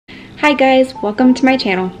Hi guys, welcome to my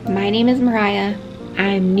channel. My name is Mariah.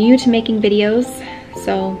 I'm new to making videos,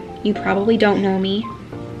 so you probably don't know me.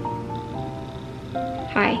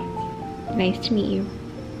 Hi, nice to meet you.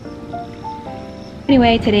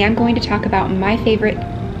 Anyway, today I'm going to talk about my favorite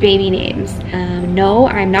baby names. No,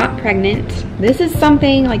 I'm not pregnant. This is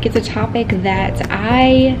something, it's a topic that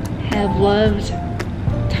I have loved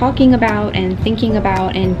talking about and thinking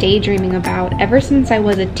about and daydreaming about ever since I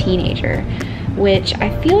was a teenager, which I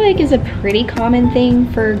feel like is a pretty common thing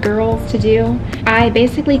for girls to do. I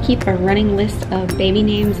basically keep a running list of baby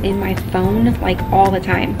names in my phone all the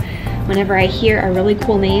time. Whenever I hear a really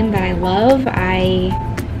cool name that I love, I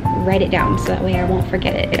write it down so that way I won't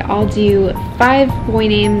forget it. I'll do 5 boy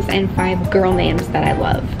names and 5 girl names that I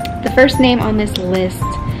love. The first name on this list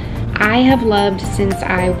I have loved since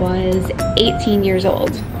I was 18 years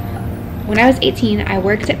old. When I was 18, I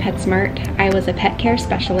worked at PetSmart. I was a pet care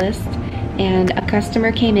specialist, and a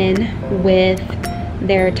customer came in with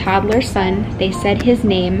their toddler son. They said his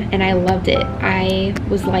name, and I loved it. I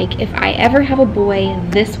was like, if I ever have a boy,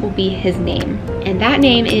 this will be his name. And that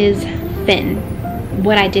name is Finn.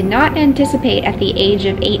 What I did not anticipate at the age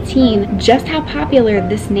of 18, just how popular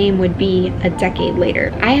this name would be a decade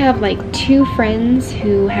later. I have 2 friends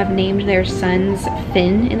who have named their sons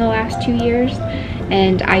Finn in the last 2 years,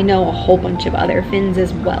 and I know a whole bunch of other Finns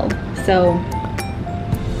as well. So,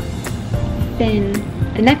 Finn.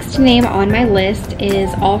 The next name on my list is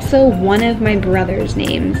also one of my brother's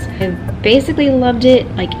names. I've basically loved it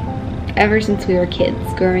ever since we were kids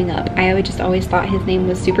growing up. I just always thought his name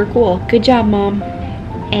was super cool. Good job, Mom.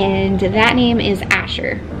 And that name is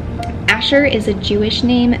Asher. Asher is a Jewish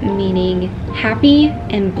name meaning happy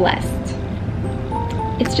and blessed.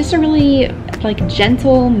 It's just a really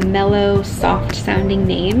gentle, mellow, soft sounding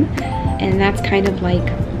name, and that's kind of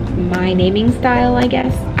my naming style, I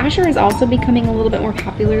guess. Asher is also becoming a little bit more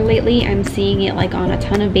popular lately. I'm seeing it on a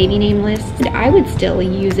ton of baby name lists, and I would still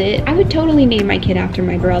use it. I would totally name my kid after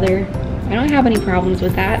my brother. I don't have any problems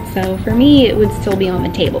with that, so for me it would still be on the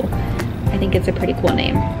table. I think it's a pretty cool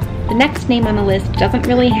name. The next name on the list doesn't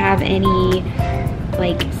really have any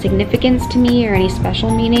significance to me or any special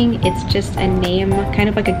meaning. It's just a name, kind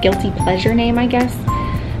of a guilty pleasure name, I guess.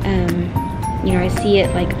 You know, I see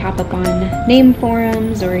it pop up on name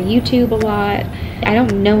forums or YouTube a lot. I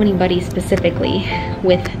don't know anybody specifically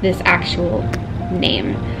with this actual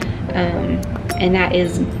name, and that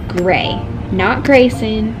is Gray. Not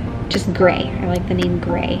Grayson, just Gray. I like the name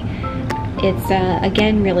Gray. It's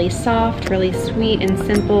again really soft, really sweet and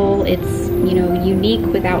simple. It's, you know, unique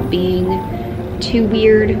without being too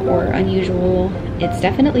weird or unusual. It's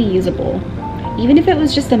definitely usable, even if it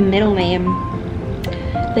was just a middle name.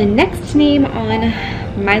 The next name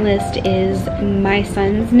on my list is my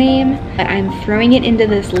son's name, but I'm throwing it into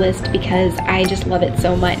this list because I just love it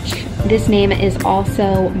so much. This name is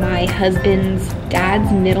also my husband's dad's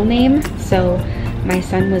middle name, so my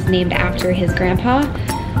son was named after his grandpa.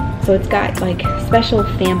 So it's got special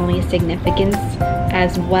family significance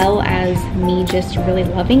as well as me just really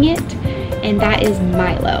loving it, and that is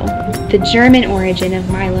Milo. The German origin of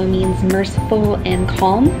Milo means merciful and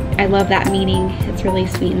calm. I love that meaning. It's really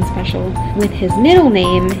sweet and special. With his middle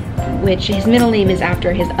name, which his middle name is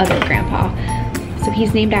after his other grandpa. So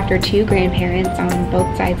he's named after 2 grandparents on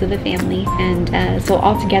both sides of the family, and so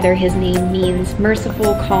altogether his name means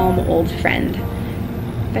merciful, calm, old friend.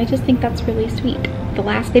 I just think that's really sweet. The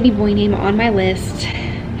last baby boy name on my list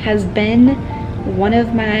has been one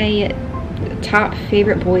of my top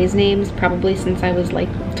favorite boys' names probably since I was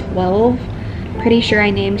 12. Pretty sure I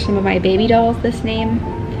named some of my baby dolls this name.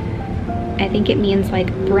 I think it means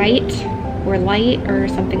bright or light or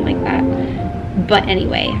something like that. But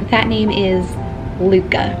anyway, that name is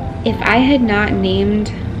Luca. If I had not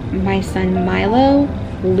named my son Milo,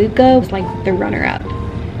 Luca was the runner-up.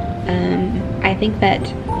 I think that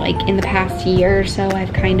in the past year or so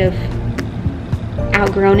I've kind of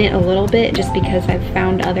outgrown it a little bit just because I've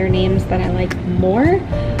found other names that I like more,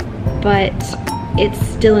 but it's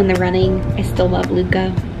still in the running. I still love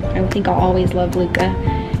Luca. I think I'll always love Luca.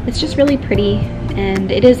 It's just really pretty,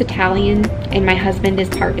 and it is Italian, and my husband is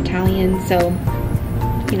part Italian, so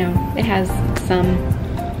you know, it has some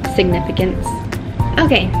significance.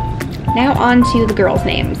 Okay, now on to the girls'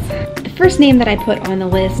 names. The first name that I put on the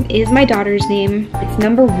list is my daughter's name. It's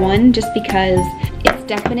number 1 just because it's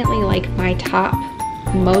definitely my top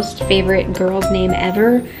most favorite girl's name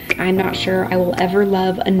ever. I'm not sure I will ever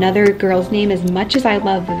love another girl's name as much as I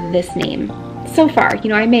love this name. So far, you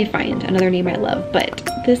know, I may find another name I love, but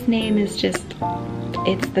this name is just,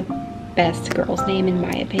 it's the best girl's name in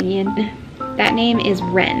my opinion. That name is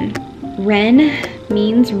Ren. Ren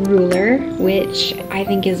means ruler, which I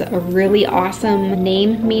think is a really awesome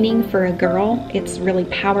name meaning for a girl. It's really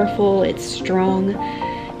powerful, it's strong.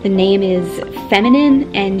 The name is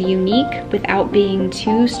feminine and unique without being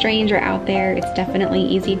too strange or out there. It's definitely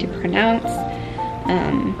easy to pronounce.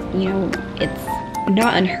 You know, it's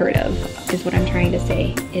not unheard of is what I'm trying to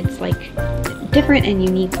say. It's like different and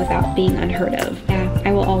unique without being unheard of. Yeah,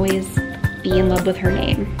 I will always be in love with her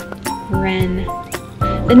name, Ren.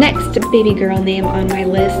 The next baby girl name on my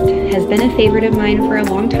list has been a favorite of mine for a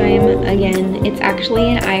long time. Again, it's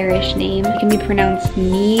actually an Irish name. It can be pronounced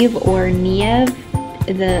Neve or Niamh.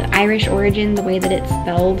 The Irish origin, the way that it's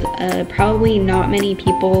spelled, probably not many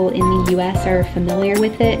people in the US are familiar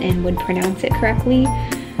with it and would pronounce it correctly.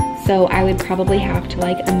 So I would probably have to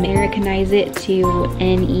like Americanize it to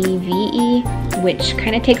N-E-V-E, which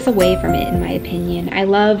kind of takes away from it in my opinion. I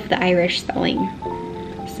love the Irish spelling.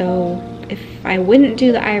 So if I wouldn't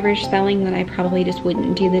do the Irish spelling, then I probably just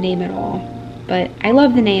wouldn't do the name at all. But I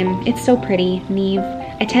love the name. It's so pretty, Neve.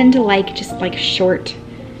 I tend to like just like short,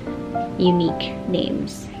 unique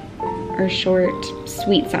names, or short,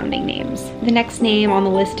 sweet sounding names. The next name on the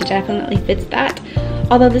list definitely fits that.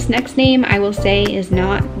 Although this next name, I will say, is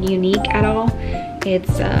not unique at all.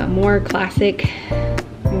 It's more classic,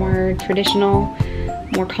 more traditional,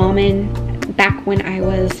 more common. Back when I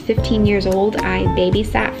was 15 years old, I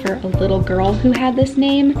babysat for a little girl who had this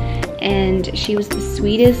name, and she was the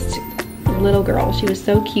sweetest little girl. She was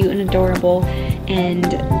so cute and adorable, and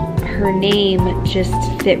her name just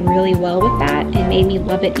fit really well with that and made me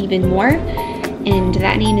love it even more. And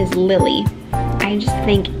that name is Lily. I just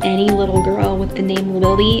think any little girl with the name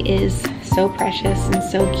Lily is so precious and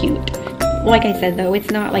so cute. Like I said though, it's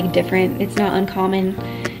not like different, it's not uncommon.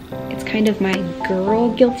 It's kind of my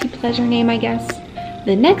girl guilty pleasure name, I guess.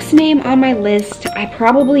 The next name on my list I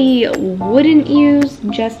probably wouldn't use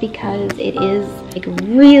just because it is like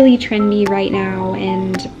really trendy right now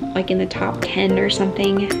and like in the top 10 or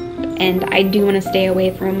something. And I do want to stay away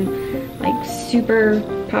from like super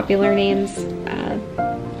popular names,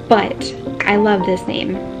 but I love this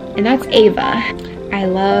name, and that's Ava. I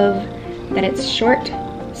love that it's short,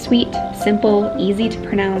 sweet, simple, easy to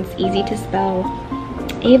pronounce, easy to spell.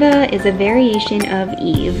 Ava is a variation of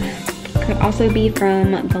Eve. Could also be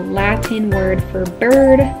from the Latin word for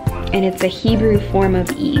bird, and it's a Hebrew form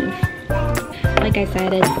of Eve. Like I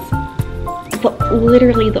said, it's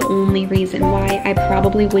literally the only reason why I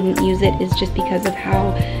probably wouldn't use it is just because of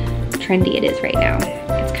how trendy it is right now.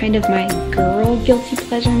 It's kind of my girl guilty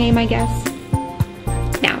pleasure name, I guess.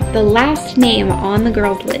 Now, the last name on the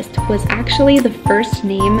girls list was actually the first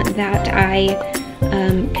name that I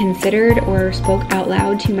considered or spoke out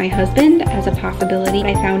loud to my husband as a possibility.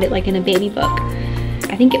 I found it like in a baby book.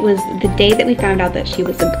 I think it was the day that we found out that she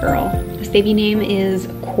was a girl. This baby name is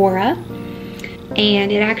Cora,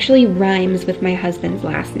 and it actually rhymes with my husband's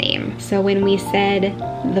last name. So when we said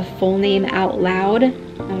the full name out loud,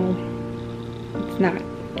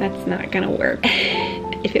 that's not gonna work.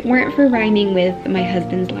 If it weren't for rhyming with my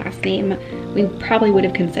husband's last name, we probably would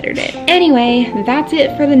have considered it. Anyway, that's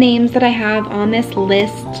it for the names that I have on this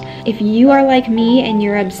list. If you are like me and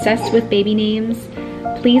you're obsessed with baby names,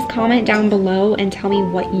 please comment down below and tell me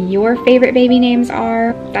what your favorite baby names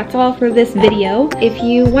are. That's all for this video. If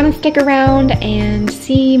you want to stick around and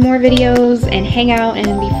see more videos and hang out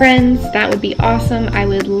and be friends, that would be awesome. I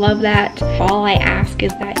would love that. All I ask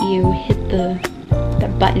is that you hit the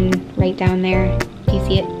button right down there. Do you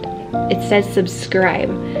see it? It says subscribe.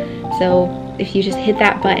 So if you just hit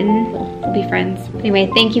that button, we'll be friends. Anyway,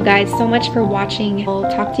 thank you guys so much for watching. I'll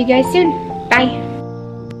talk to you guys soon. Bye.